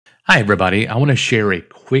Hi, everybody. I want to share a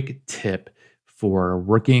quick tip for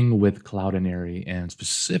working with Cloudinary and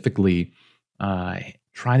specifically uh,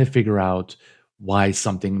 trying to figure out why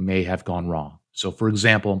something may have gone wrong. So, for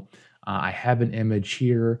example, I have an image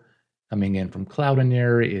here coming in from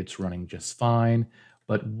Cloudinary. It's running just fine.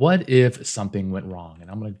 But what if something went wrong?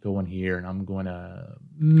 And I'm going to go in here and I'm going to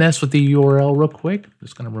mess with the URL real quick.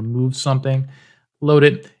 Just going to remove something, load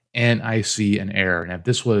it, and I see an error. And if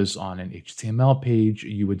this was on an HTML page,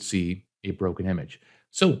 you would see a broken image.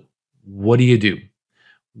 So, what do you do?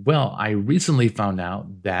 Well, I recently found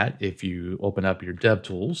out that if you open up your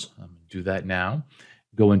DevTools, I'm going to do that now,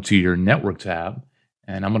 go into your Network tab,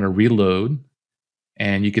 and I'm going to reload,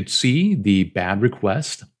 and you could see the bad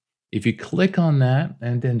request. If you click on that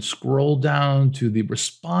and then scroll down to the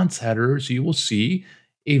response headers, you will see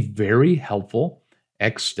a very helpful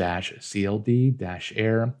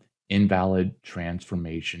x-cld-error invalid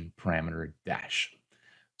transformation parameter dash.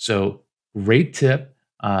 So, great tip.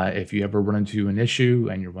 If you ever run into an issue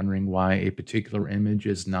and you're wondering why a particular image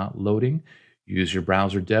is not loading, use your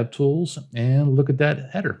browser DevTools and look at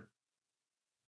that header.